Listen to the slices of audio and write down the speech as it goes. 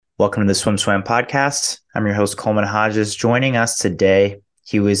Welcome to the Swim Swam podcast. I'm your host, Coleman Hodges. Joining us today,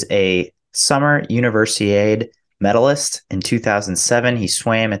 he was a Summer Universiade medalist in 2007. He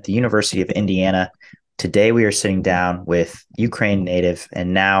swam at the University of Indiana. Today, we are sitting down with Ukraine native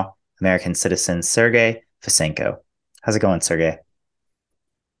and now American citizen Sergiy Fesenko. How's it going, Sergiy?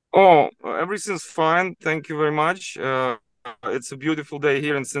 Oh, everything's fine. Thank you very much. It's a beautiful day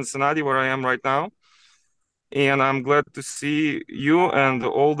here in Cincinnati, where I am right now, and I'm glad to see you and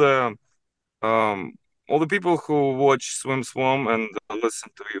um, all the people who watch Swim Swam and listen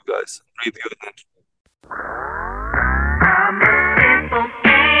to you guys. Read you. I'm a simple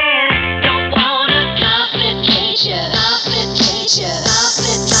man, don't wanna complicate ya, complicate ya,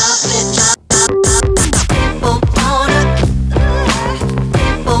 simple wanna,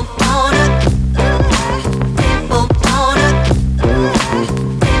 simple wanna, simple wanna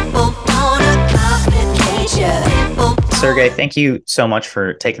complicate ya. Sergiy, thank you so much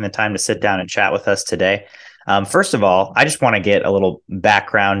for taking the time to sit down and chat with us today. First of all, I just want to get a little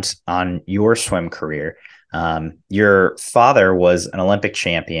background on your swim career. Your father was an Olympic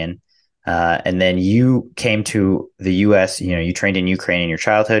champion, and then you came to the U.S. You trained in Ukraine in your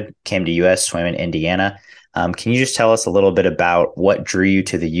childhood, came to U.S., swam in Indiana. Can you just tell us a little bit about what drew you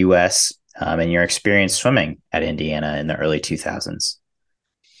to the U.S. And your experience swimming at Indiana in the early 2000s?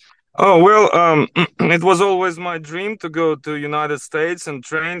 Oh well, it was always my dream to go to United States and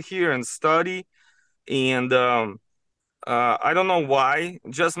train here and study, and I don't know why.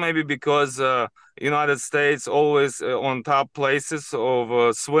 Just maybe because United States always on top places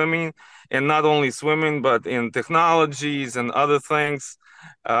of swimming, and not only swimming, but in technologies and other things.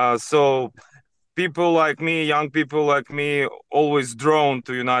 So people like me, young people like me, always drawn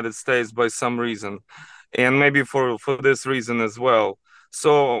to United States by some reason, and maybe for this reason as well.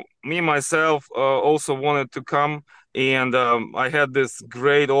 So me myself also wanted to come, and I had this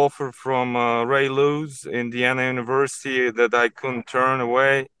great offer from Ray Lewis, Indiana University, that I couldn't turn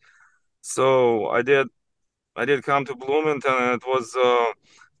away. So I did come to Bloomington, and it was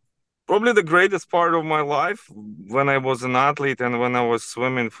probably the greatest part of my life when I was an athlete and when I was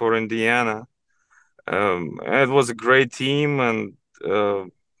swimming for Indiana. It was a great team, and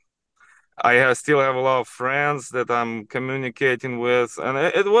still have a lot of friends that I'm communicating with, and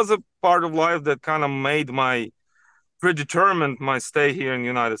it was a part of life that kind of made my predetermined my stay here in the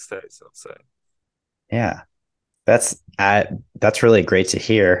United States, I'd say. Yeah. That's really great to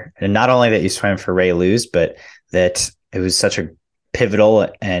hear. And not only that you swam for Ray Lewis, but that it was such a pivotal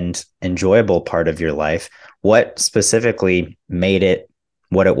and enjoyable part of your life. What specifically made it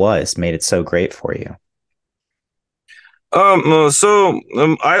what it was, made it so great for you?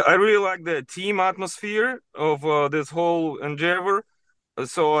 I really like the team atmosphere of this whole endeavor.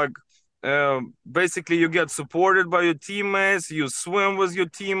 So like basically you get supported by your teammates, you swim with your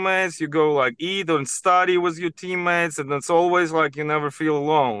teammates, you go like eat and study with your teammates, and it's always like you never feel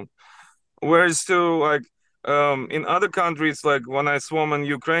alone. Whereas to like in other countries, like when I swam in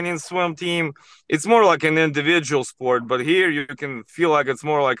Ukrainian swim team, it's more like an individual sport, but here you can feel like it's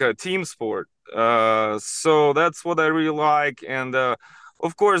more like a team sport. So that's what I really like, and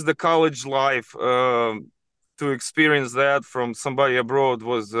of course the college life. To experience that from somebody abroad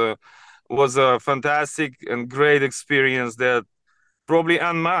was a fantastic and great experience, that probably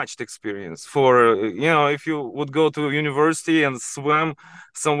unmatched experience for if you would go to university and swim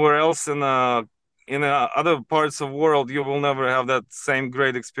somewhere else in other parts of world, you will never have that same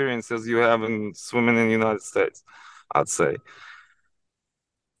great experience as you have in swimming in the United States, I'd say.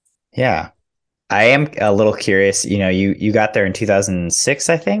 Yeah. I am a little curious. You got there in 2006,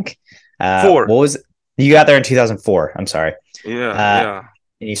 I think. Four. What was You got there in 2004? I'm sorry. Yeah, Uh, yeah.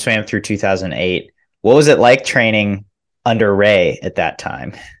 and you swam through 2008. What was it like training under Ray at that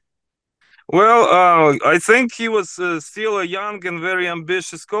time? Well, I think he was still a young and very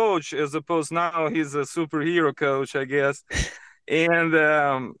ambitious coach, as opposed now he's a superhero coach, I guess. And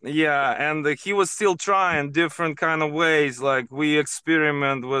yeah, and he was still trying different kind of ways. Like we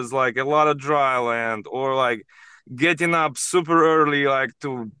experiment with like a lot of dry land, or like getting up super early, like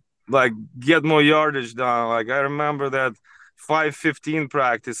to like get more yardage done. Like I remember that 5:15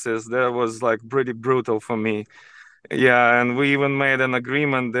 practices, that was like pretty brutal for me. Yeah, and we even made an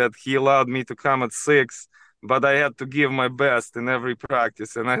agreement that he allowed me to come at 6, but I had to give my best in every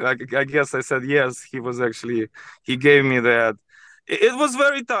practice. And I guess I said yes. He gave me that. It was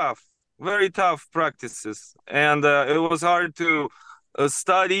very tough practices, and it was hard to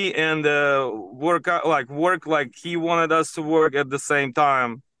study and work like he wanted us to work at the same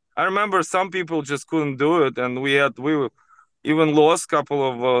time. I remember some people just couldn't do it, and even lost a couple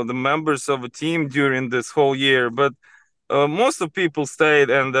of the members of a team during this whole year. But most of people stayed,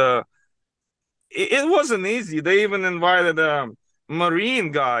 and it wasn't easy. They even invited a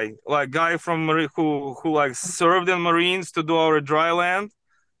Marine guy, like guy from who like served in Marines to do our dry land,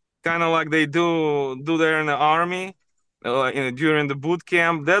 kind of like they do there in the army, during the boot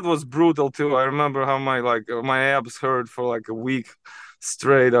camp. That was brutal too. I remember how my abs hurt for like a week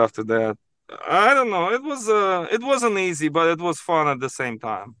straight after that. I don't know. It wasn't easy, but it was fun at the same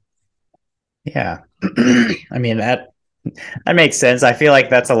time. Yeah. I mean that makes sense. I feel like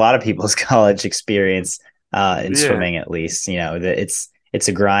that's a lot of people's college experience in Yeah. swimming, at least. That it's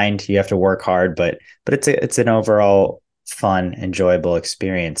a grind. You have to work hard, but it's an overall fun, enjoyable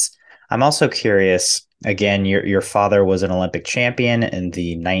experience. I'm also curious. Again, your father was an Olympic champion in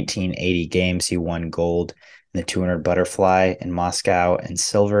the 1980 games. He won gold in the 200 butterfly in Moscow and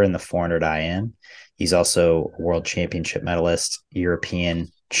silver in the 400 IM. He's also a world championship medalist,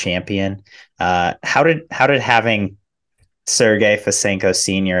 European champion. How did having Sergey Fesenko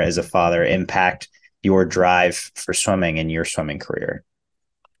Sr. as a father impact your drive for swimming and your swimming career?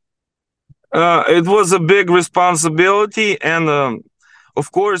 It was a big responsibility, and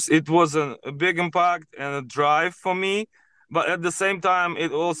of course, it was a big impact and a drive for me. But at the same time,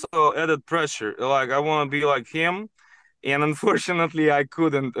 it also added pressure. Like I want to be like him, and unfortunately, I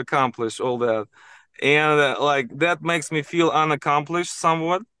couldn't accomplish all that, and like that makes me feel unaccomplished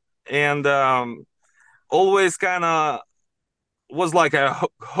somewhat, and always kind of was like a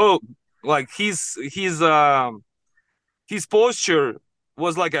hope. Like his posture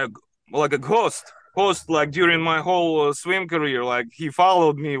was like a ghost like during my whole swim career. Like he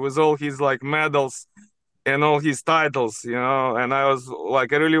followed me with all his like medals and all his titles, and I was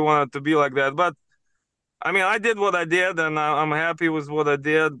like, I really wanted to be like that. But I mean, I did what I did, and I'm happy with what I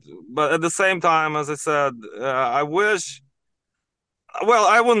did. But at the same time, as I said, I wish, well,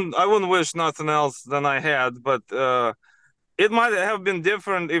 I wouldn't wish nothing else than I had. But it might have been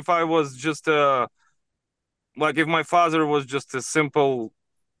different if I was just like if my father was just a simple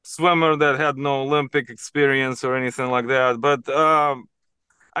swimmer that had no Olympic experience or anything like that. But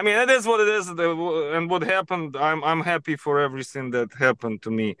I mean, it is what it is, and what happened. I'm happy for everything that happened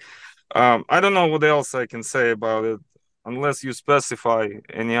to me. I don't know what else I can say about it, unless you specify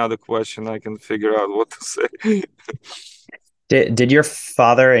any other question. I can figure out what to say. Did your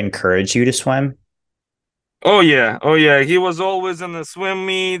father encourage you to swim? Oh yeah, oh yeah. He was always in the swim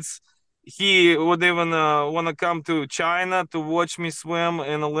meets. He would even want to come to China to watch me swim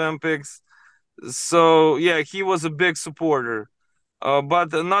in Olympics. So yeah, he was a big supporter,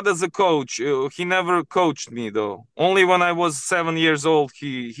 but not as a coach. He never coached me though. Only when I was 7 years old,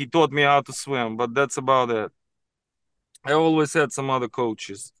 he taught me how to swim. But that's about it. I always had some other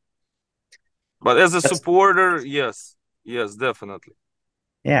coaches, but as a That's supporter, yes, yes, definitely.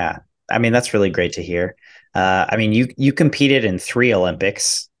 Yeah. I mean, that's really great to hear. I mean, you competed in three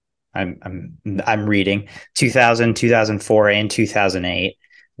Olympics. I'm reading 2000, 2004, and 2008.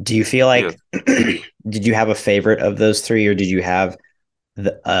 Do you feel Yes, like did you have a favorite of those three, or did you have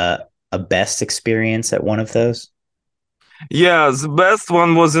a best experience at one of those? yeah. The best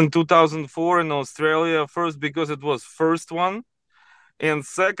one was in 2004 in Australia. First, because it was first one, and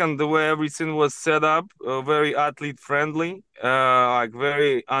second, the way everything was set up, very athlete friendly, like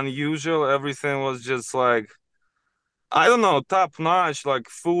very unusual. Everything was just like, I don't know, top notch, like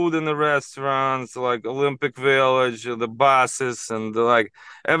food in the restaurants, like Olympic Village, the buses, and like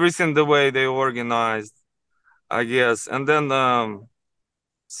everything the way they organized, I guess. And then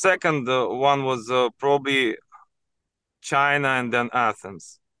second one was probably China, and then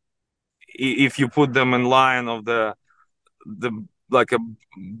Athens. If you put them in line of the like a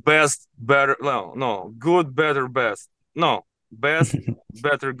best, better, no, good, better, best, no, best,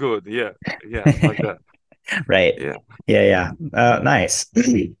 better, good, yeah, yeah, like that, Right. yeah, Yeah. Nice.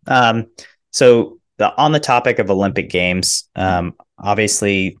 um, so on the topic of Olympic Games,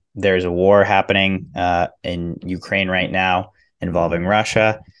 obviously there's a war happening in Ukraine right now involving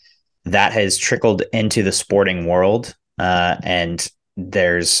Russia. That has trickled into the sporting world, and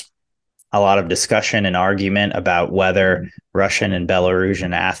there's a lot of discussion and argument about whether Russian and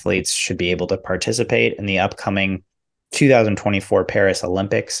Belarusian athletes should be able to participate in the upcoming 2024 Paris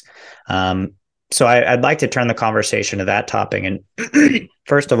Olympics. So I'd like to turn the conversation to that topic. And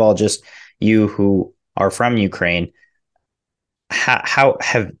first of all, just you who are from Ukraine, how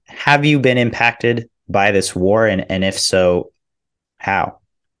have you been impacted by this war, and if so, how?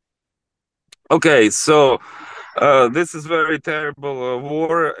 okay. So this is very terrible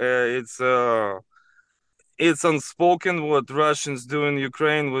war. It's unspoken what Russians do in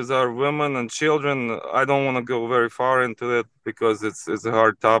Ukraine with our women and children. I don't want to go very far into it because it's a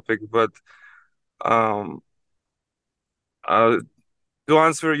hard topic, but um To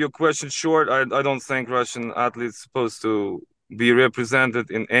answer your question short, I don't think Russian athletes supposed to be represented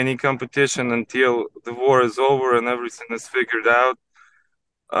in any competition until the war is over and everything is figured out.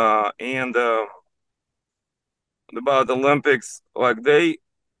 And about Olympics,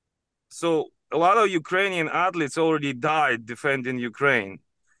 so a lot of Ukrainian athletes already died defending Ukraine.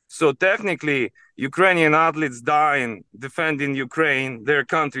 So technically, Ukrainian athletes dying defending Ukraine, their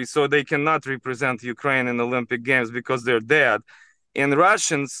country, so they cannot represent Ukraine in Olympic Games because they're dead. And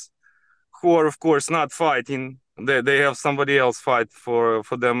Russians, who are of course not fighting, they have somebody else fight for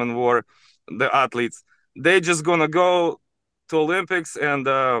them in war, the athletes. They just gonna go to Olympics and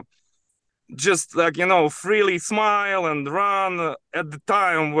just freely smile and run at the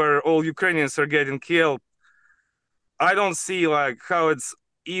time where all Ukrainians are getting killed. I don't see how it's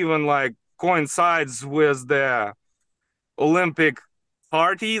even coincides with the Olympic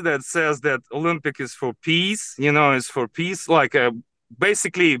party that says that Olympic is for peace, is for peace, like a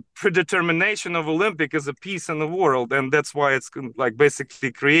basically predetermination of Olympic as a peace in the world, and that's why it's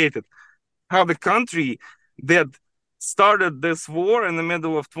basically created. How the country that started this war in the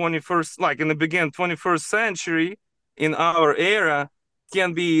middle of 21st, in the beginning 21st century in our era,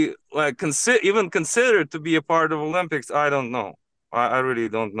 can be even considered to be a part of Olympics. I don't know. I really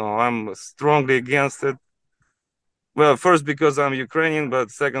don't know. I'm strongly against it. Well, first because I'm Ukrainian,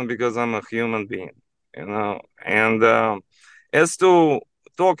 but second because I'm a human being, And as to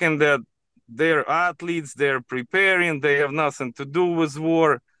talking that they're athletes, they're preparing, they have nothing to do with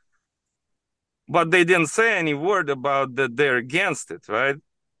war, but they didn't say any word about that they're against it, right?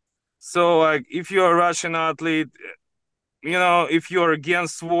 So, if you're a Russian athlete, if you're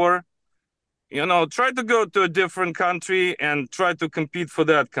against war, try to go to a different country and try to compete for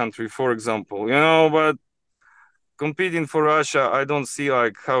that country, for example, but competing for Russia, I don't see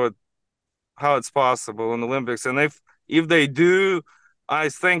how it's possible in the Olympics. And if they do, I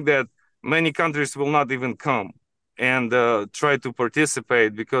think that many countries will not even come and try to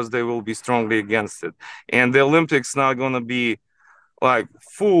participate because they will be strongly against it. And the Olympics not going to be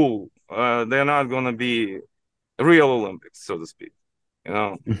full. They're not going to be real Olympics, so to speak.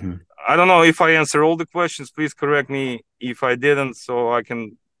 Mm-hmm. I don't know if I answer all the questions. Please correct me if I didn't, so I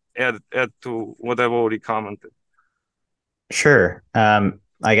can add to what I've already commented. Sure.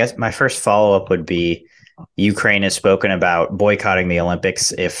 I guess my first follow-up would be Ukraine has spoken about boycotting the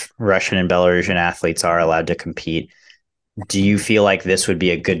Olympics if Russian and Belarusian athletes are allowed to compete. Do you feel like this would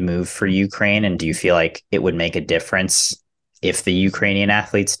be a good move for Ukraine? And do you feel like it would make a difference if the Ukrainian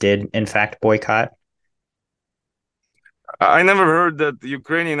athletes did, in fact, boycott? I never heard that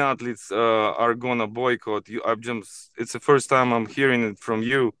Ukrainian athletes are gonna boycott. It's the first time I'm hearing it from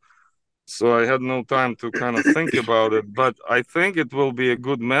you. So I had no time to kind of think about it, but I think it will be a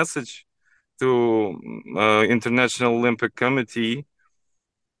good message to International Olympic Committee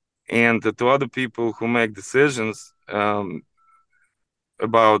and to other people who make decisions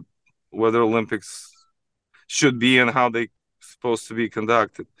about whether Olympics should be and how they supposed to be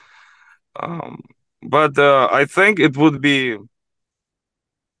conducted. But I think it would be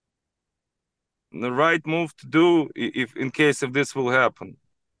the right move to do if in case if this will happen.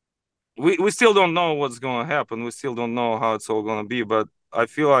 We still don't know what's going to happen. We still don't know how it's all going to be. But I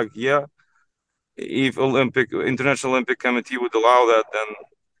feel like, yeah, if International Olympic Committee would allow that, then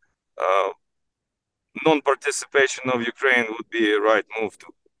non-participation of Ukraine would be a right move to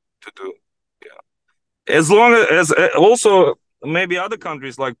do. Yeah, as long as also maybe other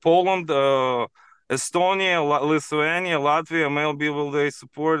countries like Poland, Estonia, Lithuania, Latvia, maybe will they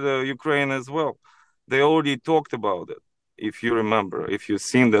support Ukraine as well? They already talked about it. If you remember, if you've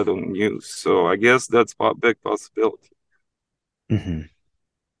seen that on news. So I guess that's a big possibility. Mm-hmm.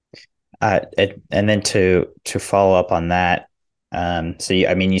 And then to follow up on that,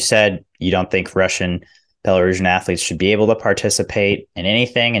 you said you don't think Russian, Belarusian athletes should be able to participate in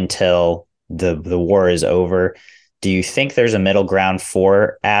anything until the war is over. Do you think there's a middle ground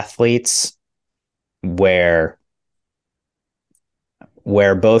for athletes where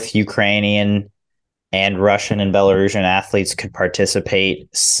both Ukrainian and Russian and Belarusian athletes could participate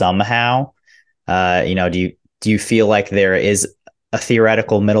somehow? Do you feel like there is a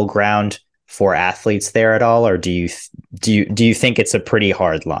theoretical middle ground for athletes there at all, or do you think it's a pretty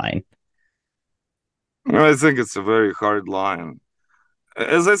hard line? I think it's a very hard line.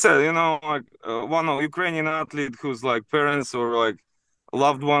 As I said, one of Ukrainian athlete whose parents or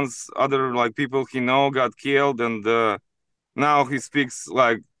loved ones, other people he got killed, and now he speaks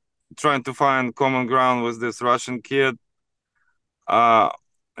trying to find common ground with this Russian kid. And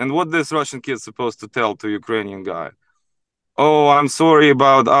what this Russian kid supposed to tell to Ukrainian guy? Oh, I'm sorry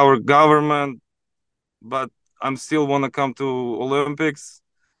about our government, but I'm still want to come to Olympics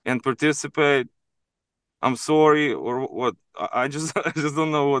and participate. I'm sorry, or what? I just I just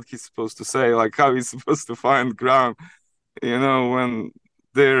don't know what he's supposed to say. Like how he's supposed to find ground, when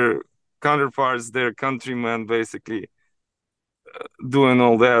their counterparts, their countrymen, basically doing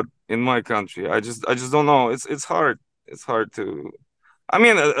all that in my country. I just don't know. It's hard. It's hard to. I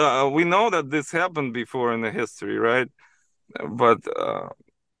mean, we know that this happened before in the history, right? But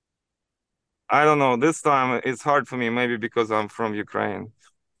I don't know. This time it's hard for me, maybe because I'm from Ukraine.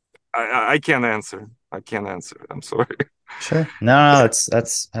 I can't answer. I can't answer. I'm sorry. Sure. No,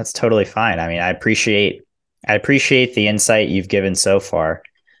 that's totally fine. I mean, I appreciate the insight you've given so far,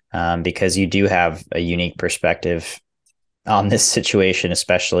 because you do have a unique perspective on this situation,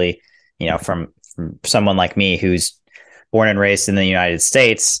 especially from someone like me who's born and raised in the United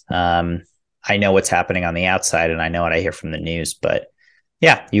States. I know what's happening on the outside, and I know what I hear from the news. But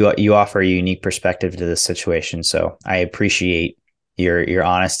yeah, you offer a unique perspective to this situation, so I appreciate your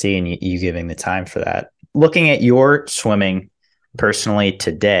honesty and you giving the time for that. Looking at your swimming personally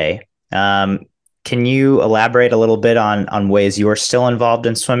today, can you elaborate a little bit on ways you're still involved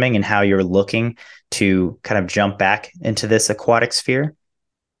in swimming and how you're looking to kind of jump back into this aquatic sphere?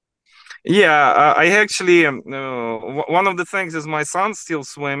 Yeah, I actually one of the things is my son still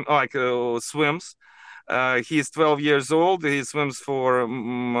swims. He's 12 years old. He swims for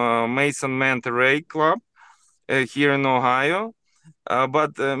Mason Manta Ray Club here in Ohio.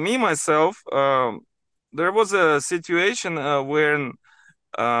 But me myself, there was a situation when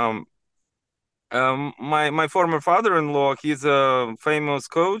um, my former father-in-law, he's a famous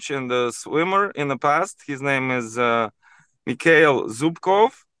coach and a swimmer in the past. His name is Mikhail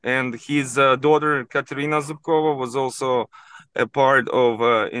Zubkov, and his daughter Katerina Zubkova was also a part of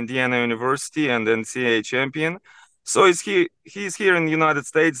Indiana University and NCAA champion. So he's here in the United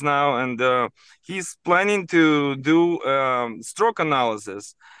States now, and he's planning to do stroke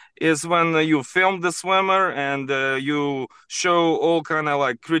analysis. Is when you film the swimmer and you show all kind of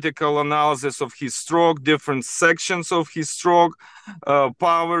like critical analysis of his stroke, different sections of his stroke,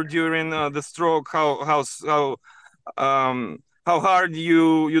 power during the stroke, how hard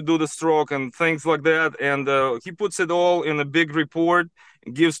you do the stroke and things like that, and he puts it all in a big report,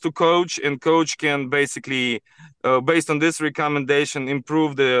 gives to coach, and coach can basically based on this recommendation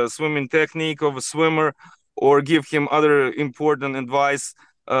improve the swimming technique of a swimmer or give him other important advice,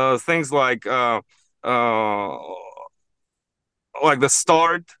 things uh, like the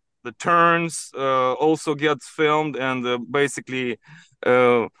start, the turns also gets filmed and basically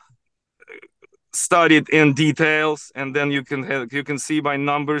uh, studied in details, and then you can see by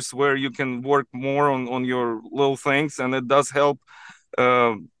numbers where you can work more on your little things, and it does help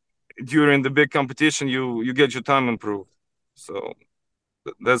uh, during the big competition. You get your time improved. So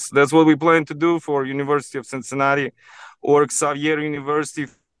that's what we plan to do for University of Cincinnati or Xavier University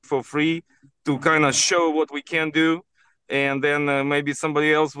for free, to kind of show what we can do, and then maybe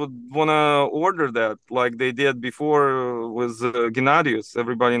somebody else would want to order that like they did before with Gennadius.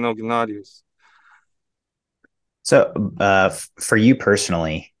 Everybody know Gennadius. So, for you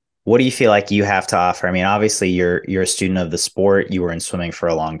personally, what do you feel like you have to offer? I mean, obviously, you're a student of the sport. You were in swimming for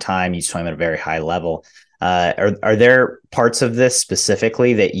a long time. You swim at a very high level. Are there parts of this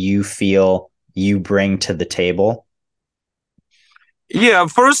specifically that you feel you bring to the table? Yeah,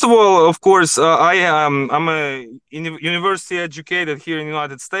 first of all, of course, I'm a university educated here in the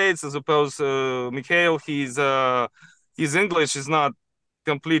United States, as opposed to Mikhail. His English is not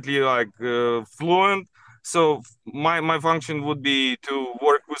completely like fluent. So my function would be to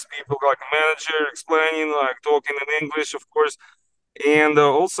work with people like a manager, explaining, like talking in English, of course, and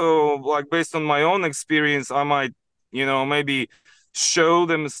also like based on my own experience, I might, maybe show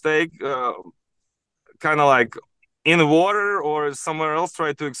the mistake. Kind of like in the water or somewhere else,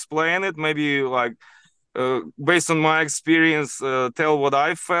 try to explain it, maybe like based on my experience, tell what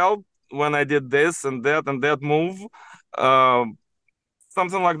I felt when I did this and that move, um,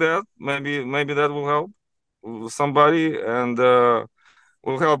 something like that. Maybe that will help somebody, and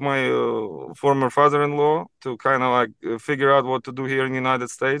will help my former father-in-law to kind of like figure out what to do here in the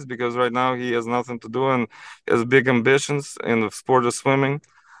United States, because right now he has nothing to do and has big ambitions in the sport of swimming.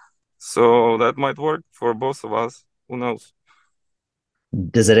 So that might work for both of us. Who knows?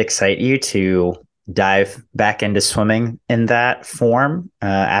 Does it excite you to dive back into swimming in that form,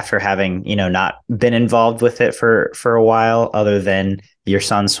 after having not been involved with it for a while, other than your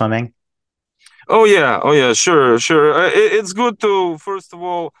son swimming? Oh yeah, sure, sure. It's good to first of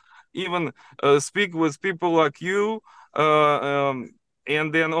all even speak with people like you, uh, um,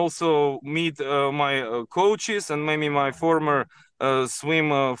 and then also meet my coaches and maybe my former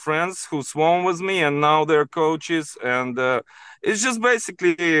swim friends who swam with me, and now they're coaches. And it's just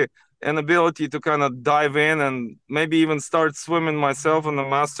basically an ability to kind of dive in and maybe even start swimming myself on the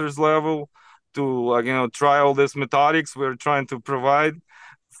master's level, to try all these methodics we're trying to provide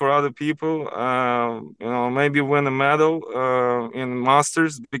for other people. Maybe win a medal in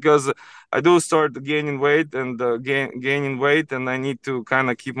masters, because I do start gaining weight and gaining weight, and I need to kind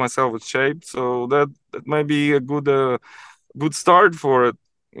of keep myself in shape. So that might be a good start for it.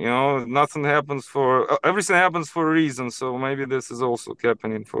 Nothing happens for everything happens for a reason. So maybe this is also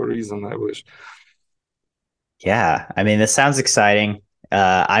happening for a reason, I wish. Yeah, I mean, this sounds exciting.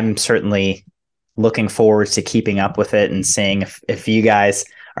 I'm certainly looking forward to keeping up with it and seeing if you guys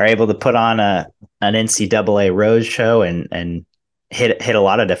are able to put on an NCAA road show and hit a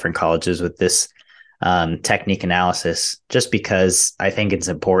lot of different colleges with this technique analysis, just because I think it's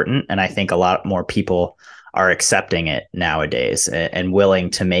important, and I think a lot more people are accepting it nowadays and willing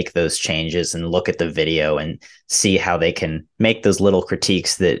to make those changes and look at the video and see how they can make those little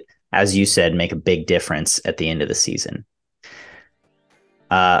critiques that, as you said, make a big difference at the end of the season.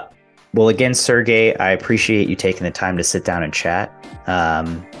 Well, again, Sergiy, I appreciate you taking the time to sit down and chat.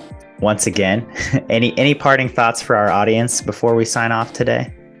 Once again, any parting thoughts for our audience before we sign off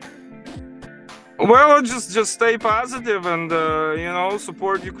today? Well, just stay positive and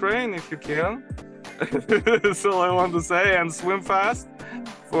support Ukraine if you can. That's all I want to say. And swim fast.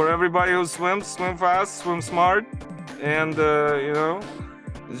 For everybody who swims, swim fast, swim smart, and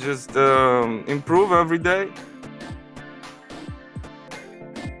just improve every day.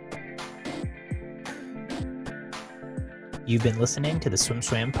 You've been listening to the Swim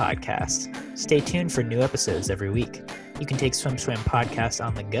Swam podcast. Stay tuned for new episodes every week. You can take Swim Swam podcast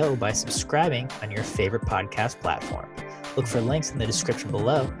on the go by subscribing on your favorite podcast platform. Look for links in the description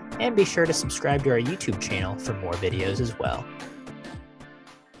below, and be sure to subscribe to our YouTube channel for more videos as well.